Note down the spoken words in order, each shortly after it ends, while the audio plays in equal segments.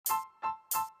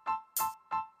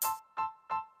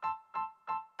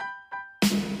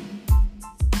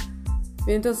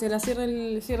Bien, entonces la cierre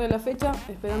de la fecha,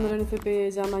 esperando el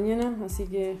NFP ya mañana, así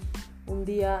que un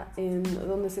día en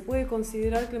donde se puede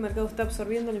considerar que el mercado está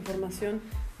absorbiendo la información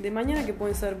de mañana, que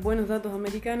pueden ser buenos datos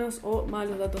americanos o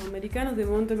malos datos americanos. De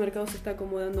momento el mercado se está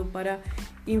acomodando para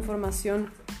información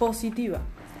positiva,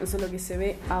 eso es lo que se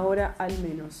ve ahora al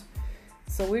menos.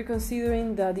 So we're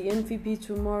considering that the NFP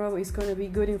tomorrow is going to be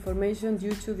good information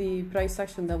due to the price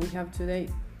action that we have today.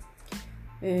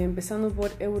 Empezando por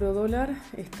euro-dólar,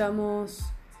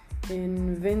 estamos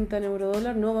en venta en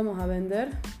euro-dólar, no vamos a vender,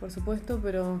 por supuesto,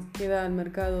 pero queda el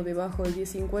mercado debajo del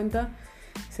 10.50,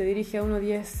 se dirige a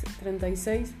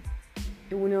 1.1036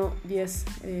 y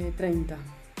 1.1030,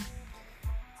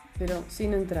 pero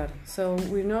sin entrar. So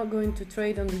we're not going to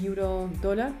trade on the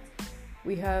euro-dollar.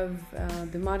 We have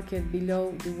the market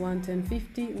below the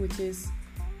 110.50, which is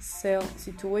sell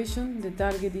situation. The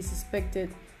target is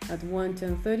expected at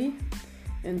 110.30.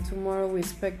 And tomorrow we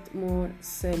expect more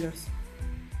sellers.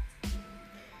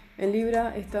 En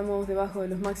libra estamos debajo de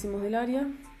los máximos del área.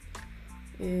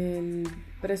 El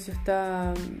precio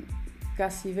está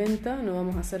casi venta, no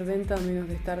vamos a hacer venta a menos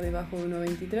de estar debajo de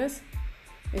 1.23.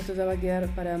 Esto ya va a quedar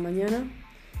para mañana.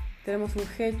 Tenemos un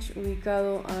hedge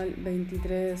ubicado al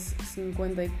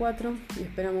 23.54 y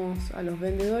esperamos a los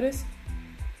vendedores.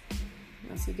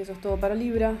 Así que eso es todo para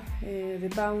libra. The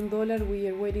pound dollar, we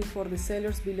are waiting for the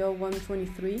sellers below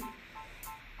 123.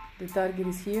 The target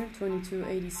is here,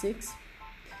 22.86.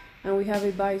 And we have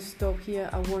a buy stop here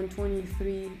at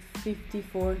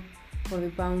 123.54 for the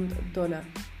pound dollar.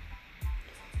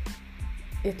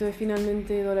 Esto es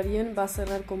finalmente dólar yen, va a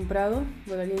cerrar comprado.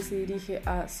 Dólar yen se dirige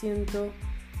a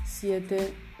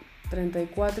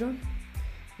 107.34.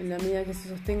 En la medida que se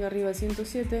sostenga arriba de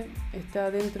 107,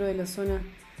 está dentro de la zona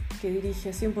que dirige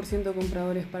a 100%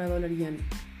 compradores para dólar yen.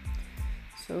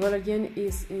 So dólar yen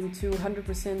is into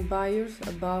 100% buyers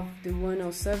above the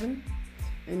 107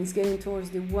 and is getting towards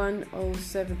the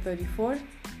 107.34,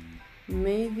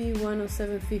 maybe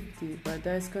 107.50, but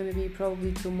that's going to be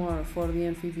probably tomorrow for the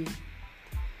NFP.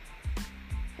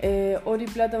 Oro y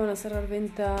plata van a cerrar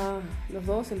venta los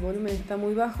dos, el volumen está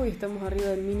muy bajo y estamos arriba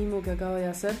del mínimo que acaba de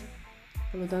hacer,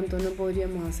 por lo tanto no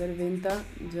podríamos hacer venta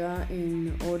ya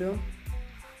en oro,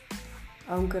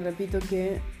 aunque repito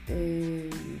que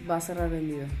va a cerrar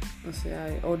vendido, o sea,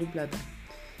 oro y plata.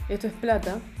 Esto es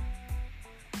plata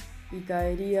y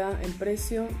caería el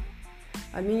precio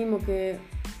al mínimo que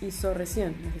hizo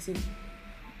recién, es decir,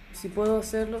 si puedo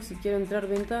hacerlo, si quiero entrar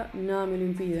venta, nada me lo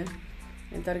impide.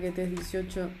 El target es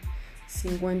 18.50,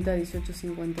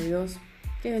 18.52,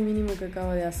 que es el mínimo que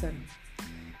acaba de hacer.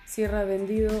 Cierra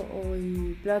vendido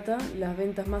hoy plata, las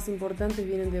ventas más importantes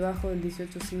vienen debajo del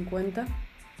 18.50.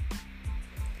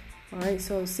 Alright,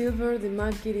 so silver, the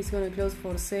market is going to close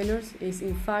for sellers, is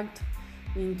in fact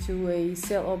into a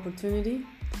sell opportunity.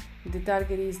 The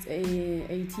target is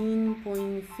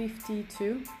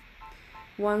 18.52.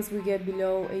 Once we get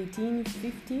below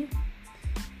 18.50,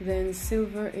 then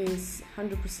silver is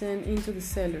 100% into the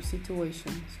seller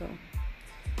situation. So,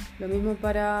 lo mismo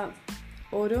para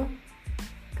oro,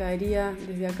 caería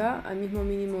desde acá al mismo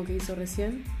mínimo que hizo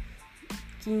recién,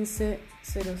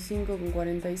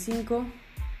 15.05,45.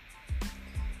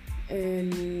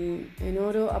 En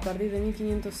oro a partir de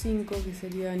 1505, que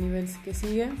sería el nivel que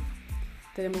sigue,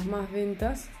 tenemos más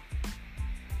ventas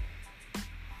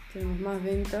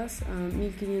a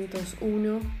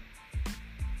 1501,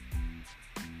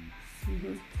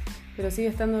 pero sigue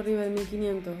estando arriba de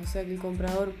 1500, o sea que el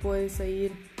comprador puede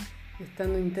seguir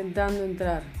intentando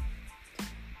entrar.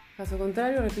 Caso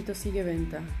contrario, repito, sigue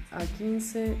venta a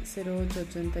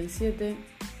 15.0887,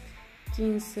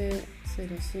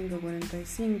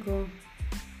 15.0545,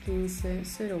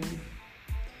 15.01.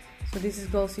 So this is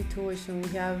gold situation. We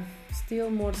have still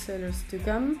more sellers to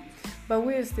come, but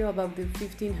we're still above the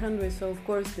 1500, so of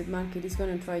course the market is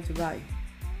going to try to buy.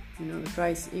 The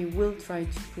price, it will try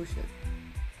to push it.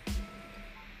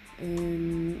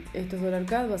 Esto es dólar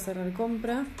CAD, va a cerrar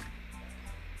compra.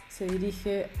 Se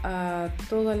dirige a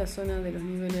toda la zona de los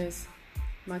niveles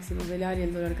máximos del área,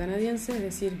 el dólar canadiense, es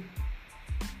decir,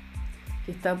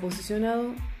 que está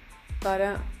posicionado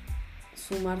para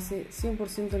sumarse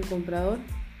 100% el comprador.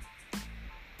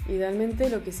 Idealmente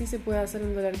lo que sí se puede hacer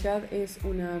en dólar CAD es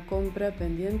una compra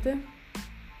pendiente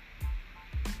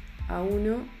a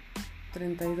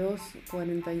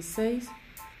 1.3246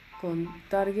 con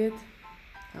target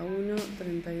a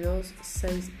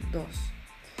 1.3262.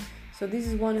 So this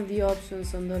is one of the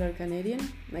options on dollar Canadian.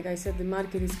 Like I said, the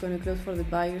market is going to close for the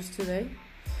buyers today.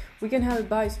 We can have a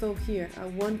buy stop here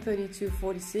at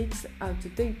 132.46, to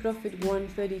take profit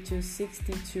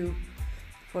 132.62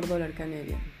 for dollar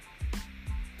Canadian.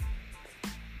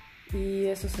 Y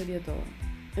eso sería todo.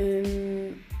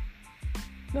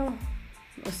 No,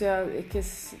 o sea, es que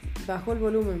bajó el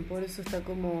volumen, por eso está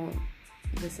como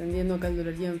descendiendo acá el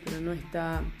dólar yen, pero no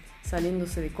está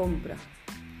saliéndose de compra.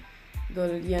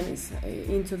 Dólar yen is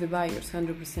into the buyers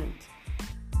 100%.